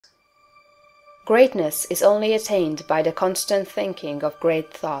Greatness is only attained by the constant thinking of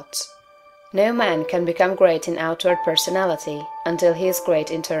great thoughts. No man can become great in outward personality until he is great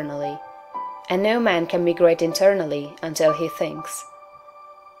internally. And no man can be great internally until he thinks.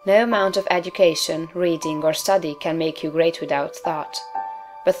 No amount of education, reading, or study can make you great without thought.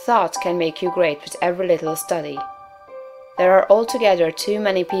 But thought can make you great with every little study. There are altogether too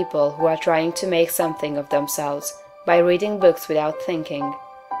many people who are trying to make something of themselves by reading books without thinking.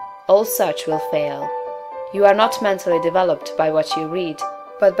 All such will fail. You are not mentally developed by what you read,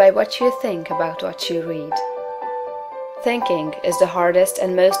 but by what you think about what you read. Thinking is the hardest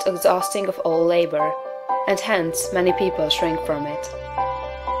and most exhausting of all labor, and hence many people shrink from it.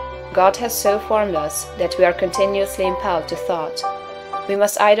 God has so formed us that we are continuously impelled to thought. We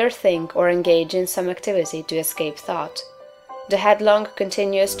must either think or engage in some activity to escape thought. The headlong,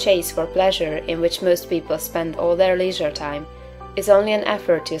 continuous chase for pleasure in which most people spend all their leisure time is only an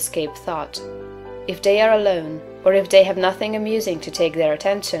effort to escape thought. If they are alone, or if they have nothing amusing to take their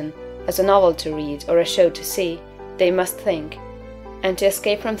attention, as a novel to read or a show to see, they must think. And to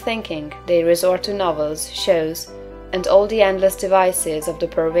escape from thinking, they resort to novels, shows, and all the endless devices of the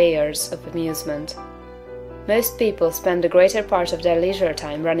purveyors of amusement. Most people spend the greater part of their leisure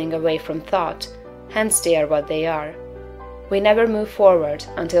time running away from thought, hence they are what they are. We never move forward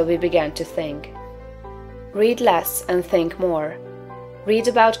until we begin to think. Read less and think more. Read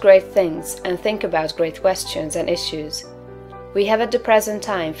about great things and think about great questions and issues. We have at the present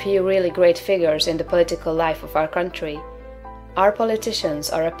time few really great figures in the political life of our country. Our politicians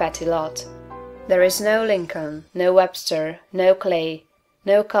are a petty lot. There is no Lincoln, no Webster, no Clay,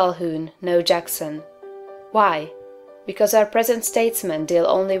 no Calhoun, no Jackson. Why? Because our present statesmen deal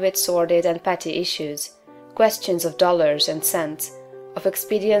only with sordid and petty issues, questions of dollars and cents, of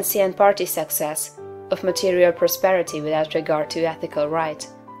expediency and party success, of material prosperity without regard to ethical right.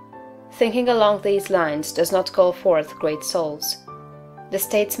 Thinking along these lines does not call forth great souls. The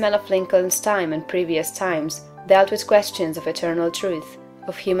statesmen of Lincoln's time and previous times dealt with questions of eternal truth,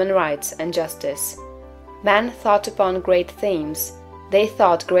 of human rights and justice. Men thought upon great themes, they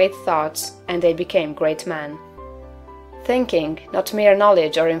thought great thoughts, and they became great men. Thinking, not mere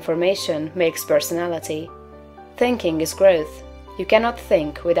knowledge or information, makes personality. Thinking is growth. You cannot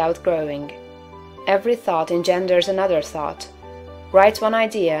think without growing. Every thought engenders another thought. Write one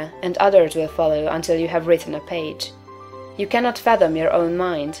idea, and others will follow until you have written a page. You cannot fathom your own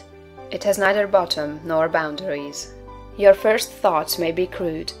mind. It has neither bottom nor boundaries. Your first thoughts may be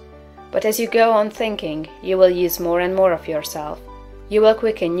crude, but as you go on thinking, you will use more and more of yourself. You will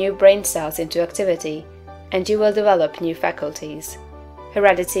quicken new brain cells into activity, and you will develop new faculties.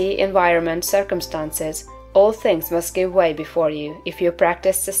 Heredity, environment, circumstances, all things must give way before you if you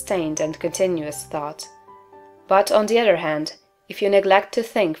practice sustained and continuous thought. But, on the other hand, if you neglect to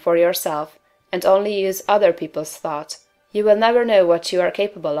think for yourself, and only use other people's thought, you will never know what you are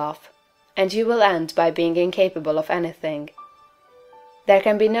capable of, and you will end by being incapable of anything. There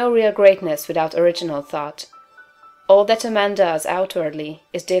can be no real greatness without original thought. All that a man does outwardly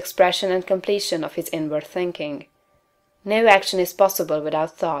is the expression and completion of his inward thinking. No action is possible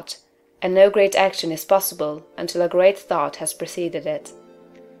without thought, and no great action is possible until a great thought has preceded it.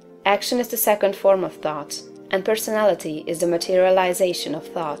 Action is the second form of thought, and personality is the materialization of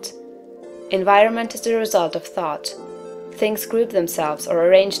thought. Environment is the result of thought. Things group themselves or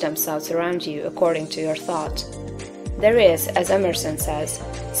arrange themselves around you according to your thought. There is, as Emerson says,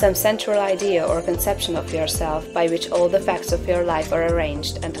 some central idea or conception of yourself by which all the facts of your life are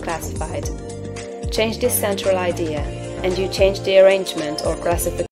arranged and classified. Change this central idea, and you change the arrangement or classification